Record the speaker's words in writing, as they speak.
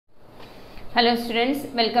Hello students,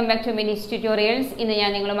 welcome back to Mini Tutorials. In the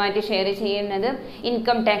Yaninglamati share another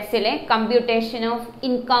income tax computation of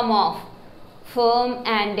income of firm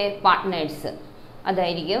and partners. That's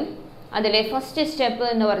the first step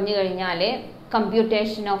in the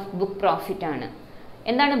computation of book profit. What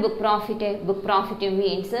is book profit? Book profit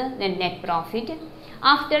means the net profit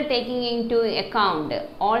after taking into account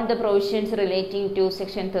all the provisions relating to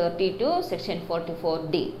section 30 to section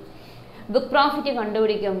 44D. Book profit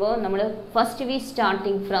first we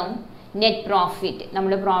starting from net profit.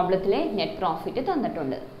 We problem net profit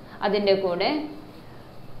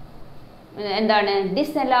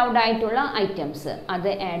disallowed items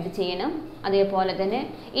add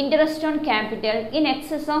interest on capital in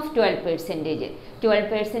excess of 12%.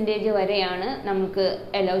 12% vareyana namukku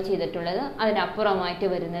allow cheyidittulladu adinappuramaayitte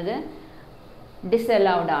varunathu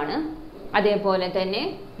disallowed aanu adeypole thanne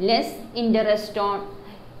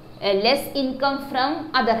less income from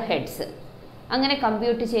other heads അങ്ങനെ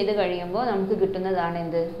compute ചെയ്തു കഴിയുമ്പോൾ നമുക്ക് കിട്ടുന്നതാണ്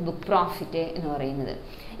എന്ത് book profit എന്ന് പറയുന്നത്.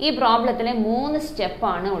 ഈ പ്രോബ്ലത്തിൽ മൂന്ന് സ്റ്റെപ്പ്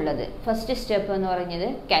ആണ് ഉള്ളത്. ഫസ്റ്റ് സ്റ്റെപ്പ് എന്ന് പറയുന്നത്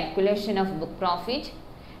calculation of book profit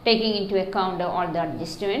taking into account all the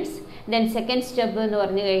adjustments. Then second step എന്ന്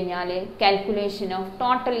പറഞ്ഞു കഴിഞ്ഞാൽ calculation of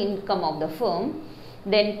total income of the firm.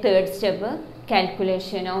 Then third step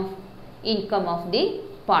calculation of income of the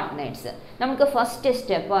partners. നമുക്ക് first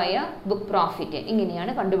step ആയ book profit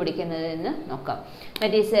എങ്ങനെയാണ് കണ്ടുപിടിക്കുന്നതെന്ന് നോക്കാം.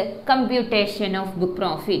 That is computation of book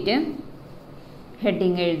profit.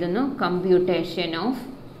 Heading എഴുതുന്നു computation of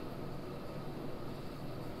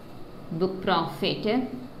book profit.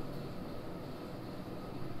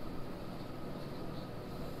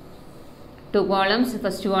 Two columns.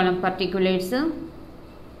 First column particulars,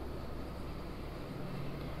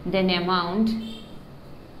 then amount.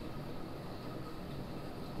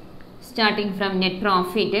 Starting from net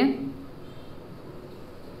profit,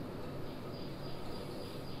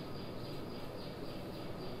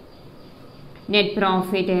 net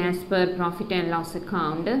profit as per profit and loss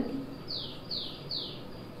account.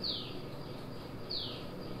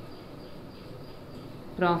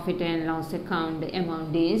 Profit and loss account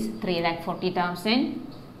amount is 3,40,000.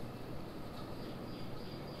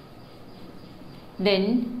 Then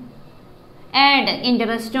add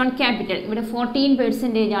interest on capital. ഇവിടെ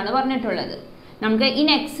 14% ആണ് പറഞ്ഞിട്ടുള്ളത്. നമുക്ക് in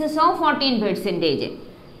excess of 14%.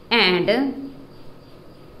 Add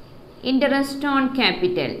interest on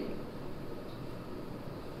capital.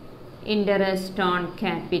 Interest on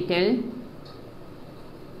capital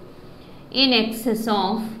in excess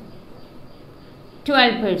of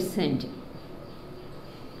 12%.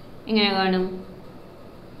 ഇങ്ങനെ കാണും.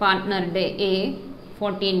 പാർട്ട്ണറുടെ A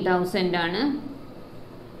 14,000 ആണ്.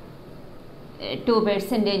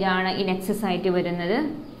 2% ആണ് in excess ആയിട്ട് വരുന്നത്.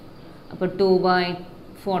 അപ്പോൾ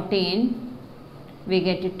 2/14 we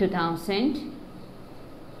get 2,000.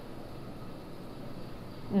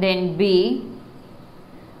 Then B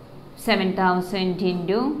 7,000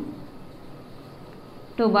 into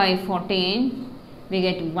 2/14 we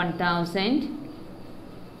get 1,000.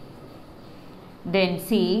 Then C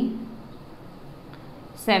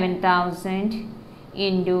 7,000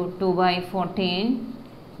 into 2/14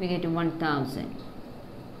 we get 1,000.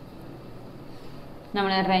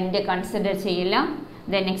 നമ്മൾ rent consider ചെയ്യില്ല.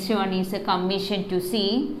 The next one is a commission to C.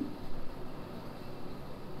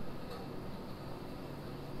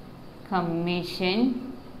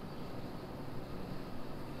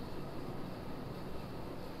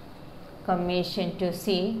 Commission to C,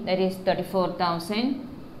 that is 34,000.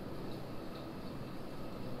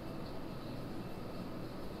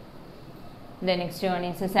 The next one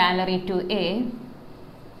is a salary to A.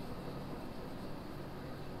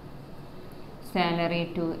 Salary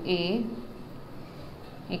to A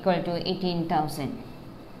equal to 18,000.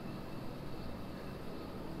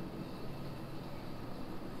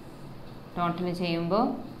 Total ചെയ്യുമ്പോൾ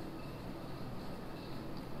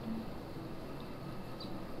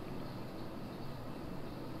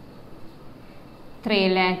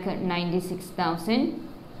 3,96,000.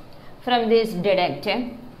 From this deduct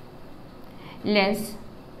less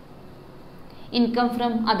income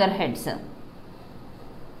from other heads.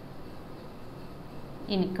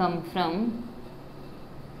 Income from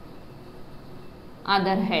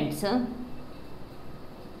other heads,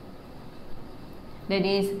 that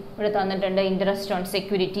is interest on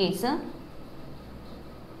securities,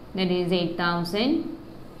 that is 8,000.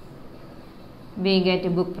 We get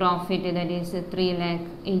a book profit, that is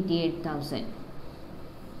 3,88,000.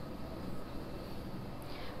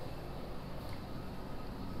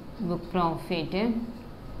 Book profit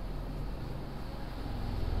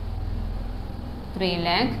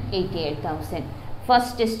 3,88,000.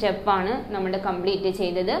 First സ്റ്റെപ്പാണ് നമ്മൾ complete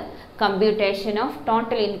ചെയ്തത്. Computation of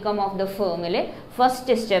total income of the ഫേമിൽ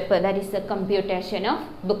first step, that is the computation of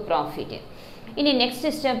book profit. ഇനി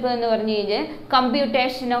next step എന്ന് പറഞ്ഞു കഴിഞ്ഞാൽ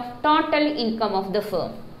computation of total income of the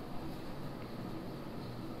firm.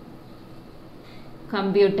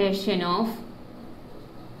 Computation of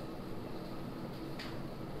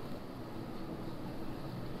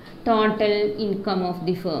total income of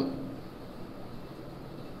the firm.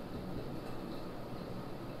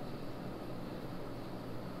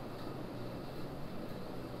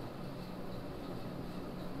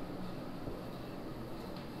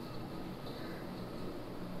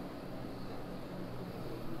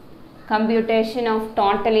 Computation of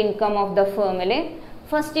total income of the firm.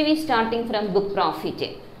 First we starting from book profit.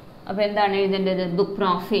 അപ്പോൾ എന്താണ് എഴുതേണ്ടത്? book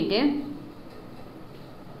profit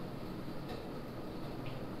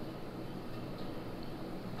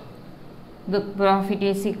book profit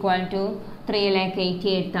is equal to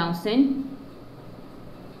 3,88,000.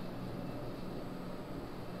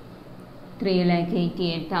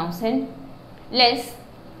 3,88,000 less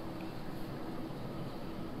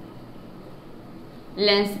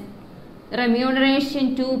remuneration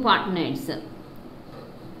to partners.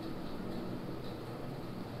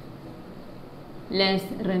 Less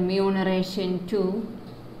remuneration to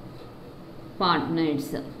partners.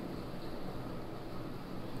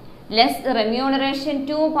 Less remuneration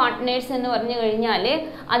to partners എന്ന് പറഞ്ഞു കഴിഞ്ഞാൽ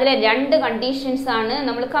അതിലെ രണ്ട് conditions ആണ്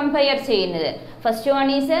നമ്മൾ കമ്പയർ ചെയ്യുന്നത്. First one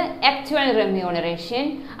is actual remuneration,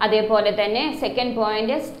 അതേപോലെ തന്നെ സെക്കൻഡ്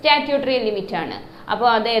പോയിന്റ് സ്റ്റാറ്റ്യൂട്ടറി ലിമിറ്റ് ആണ്. അപ്പോൾ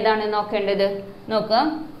അത് ഏതാണ് നോക്കേണ്ടത്? നോക്കുക,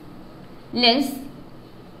 less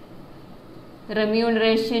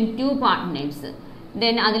remuneration to partners.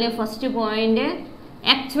 Then അതിലെ first point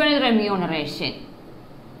actual remuneration.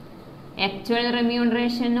 Actual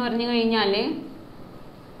remuneration എന്ന് പറഞ്ഞു കഴിഞ്ഞാൽ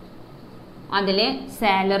അതിൽ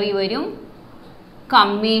സാലറി വരും,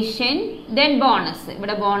 കമ്മീഷൻ, ദെൻ ബോണസ്.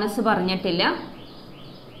 ഇവിടെ ബോണസ് പറഞ്ഞിട്ടില്ല.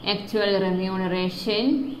 Actual remuneration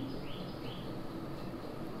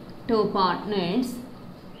to partners.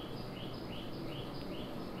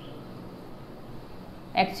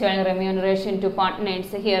 Actual remuneration to partners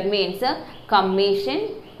here means commission,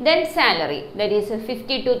 then salary, that is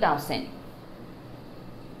 52,000.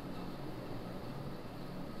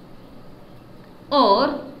 Or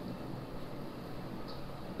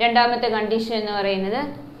രണ്ടാമത്തെ condition എന്ന് പറയുന്നത്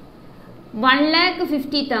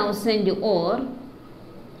 1,50,000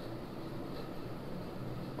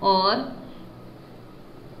 or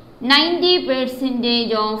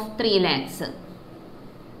 90% of 3 lakhs,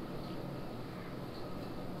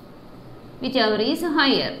 whichever is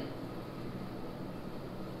higher.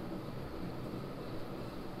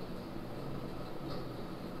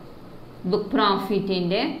 Book profit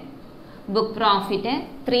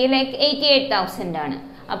 3,88,000 ആണ്.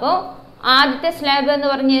 അപ്പോൾ ആദ്യത്തെ സ്ലാബ് എന്ന്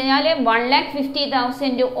പറഞ്ഞു കഴിഞ്ഞാൽ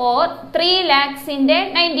 1,50,000 or 3 lakhsന്റെ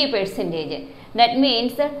 90%. That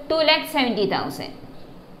means 2,70,000.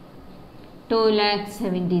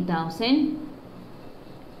 2,70,000.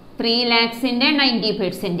 3 lakhsന്റെ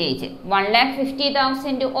 90%.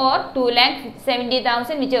 1,50,000 or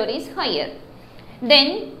 2,70,000, whichever is higher. Then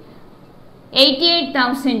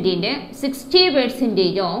 88,000ന്റെ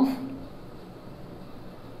 60% of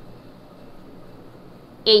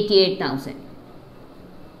 88,000.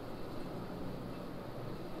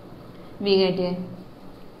 We get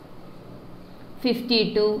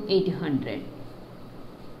 52,800.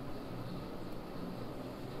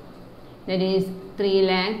 That is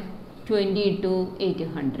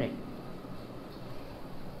 3,22,800.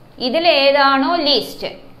 ഇതിൽ ഏതാണോ least?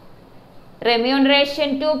 Remuneration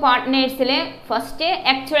to പാർട്ട്നേഴ്സിലെ first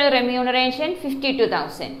actual remuneration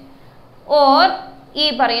 52,000 or ഈ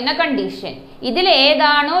പറയുന്ന കണ്ടീഷൻ, ഇതിൽ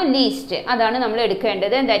ഏതാണോ ലീസ്റ്റ് അതാണ് നമ്മൾ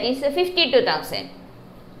എടുക്കേണ്ടത്. That is 52,000.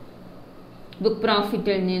 ബുക്ക്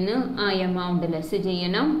പ്രോഫിറ്റിൽ നിന്ന് ആ എമൗണ്ട് ലെസ്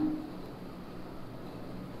ചെയ്യണം.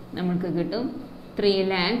 നമുക്ക് കിട്ടും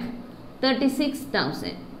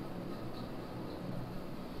 3,36,000.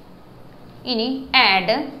 ഇനി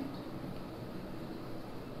add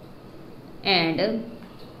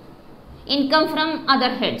income from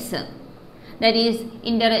other heads, that is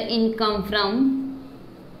income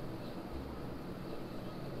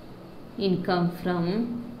from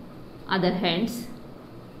other heads.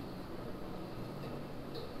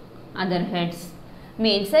 Other heads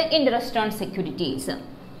means interest on securities,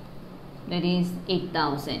 that is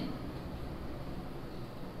 8,000.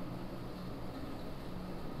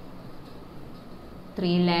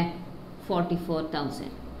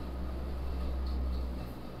 $3,44,000.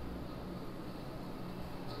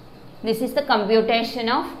 This is the computation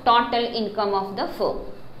of total income of the firm.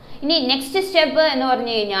 ഇനി next step എന്ന്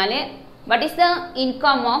പറഞ്ഞു കഴിഞ്ഞാൽ What is the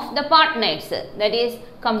income of the partners? That is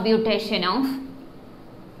computation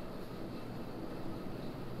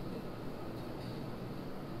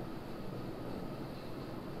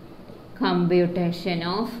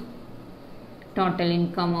of total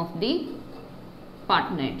income of the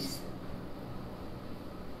partners.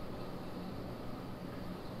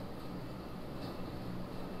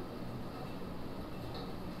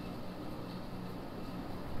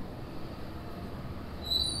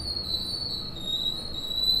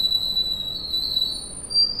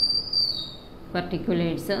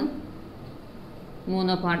 Particulars,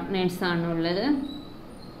 3 partners aanullathu,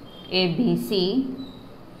 A, B, C,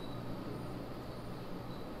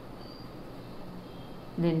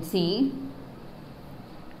 then C.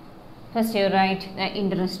 First you write the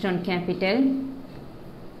interest on capital,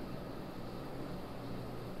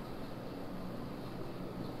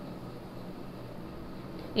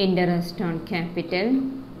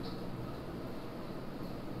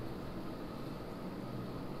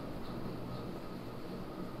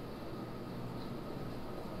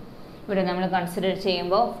 ഇവിടെ നമ്മൾ consider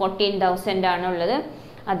ചെയ്യുമ്പോൾ 14,000 ആണുള്ളത്.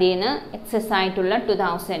 അതിൽ നിന്ന് excess ആയിട്ടുള്ള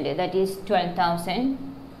 2,000, that is 12,000.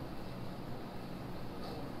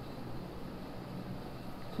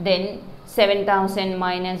 Then 7,000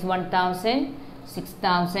 minus 1,000,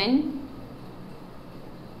 6,000.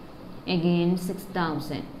 Again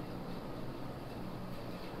 6,000.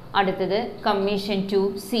 അടുത്തത് commission to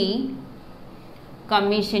C,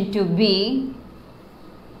 commission to B,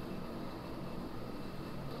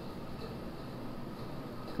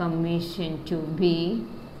 commission to B.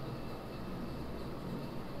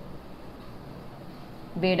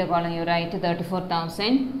 B the column you write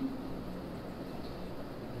 34,000.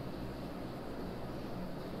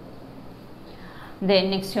 Then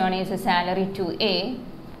next one is a salary to A.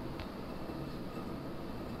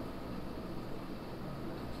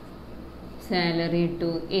 Salary to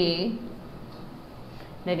A,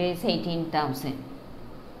 that is 18,000.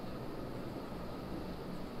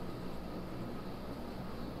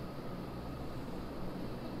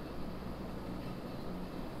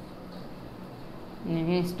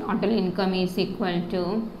 His total income is equal to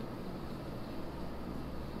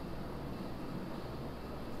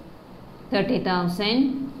 30,000,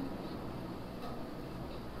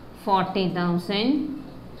 40,000,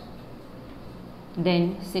 then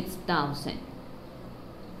 6,000.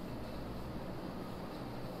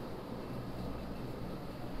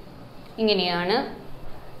 ഇങ്ങനെയാണ്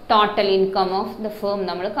total income of the firm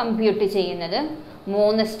നമ്മൾ compute ചെയ്യുന്നത്.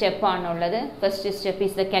 3 step ആണുള്ളത്. First step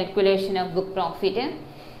is the calculation of book profit,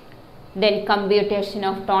 then computation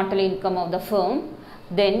of total income of the firm,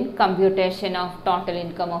 then computation of total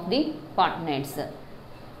income of the partners.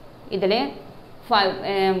 ഇതിൽ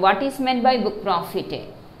what is മെന്റ് by book profit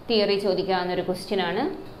theory ചോദിക്കാവുന്നൊരു question ആണ്.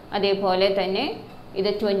 അതേപോലെ തന്നെ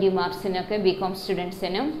ഇത് 20 മാർക്സിനൊക്കെ BCom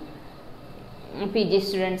സ്റ്റുഡൻസിനും PG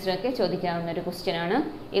സ്റ്റുഡൻസിനൊക്കെ ചോദിക്കാവുന്നൊരു question ആണ്.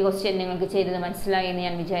 ഈ question നിങ്ങൾക്ക് ചെയ്തത് മനസ്സിലായി എന്ന്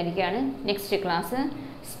ഞാൻ വിചാരിക്കുകയാണ്. Next class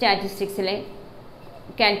സ്റ്റാറ്റിസ്റ്റിക്സിലെ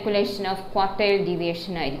calculation of quartile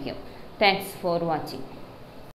deviation ആയിരിക്കും. Thanks for watching.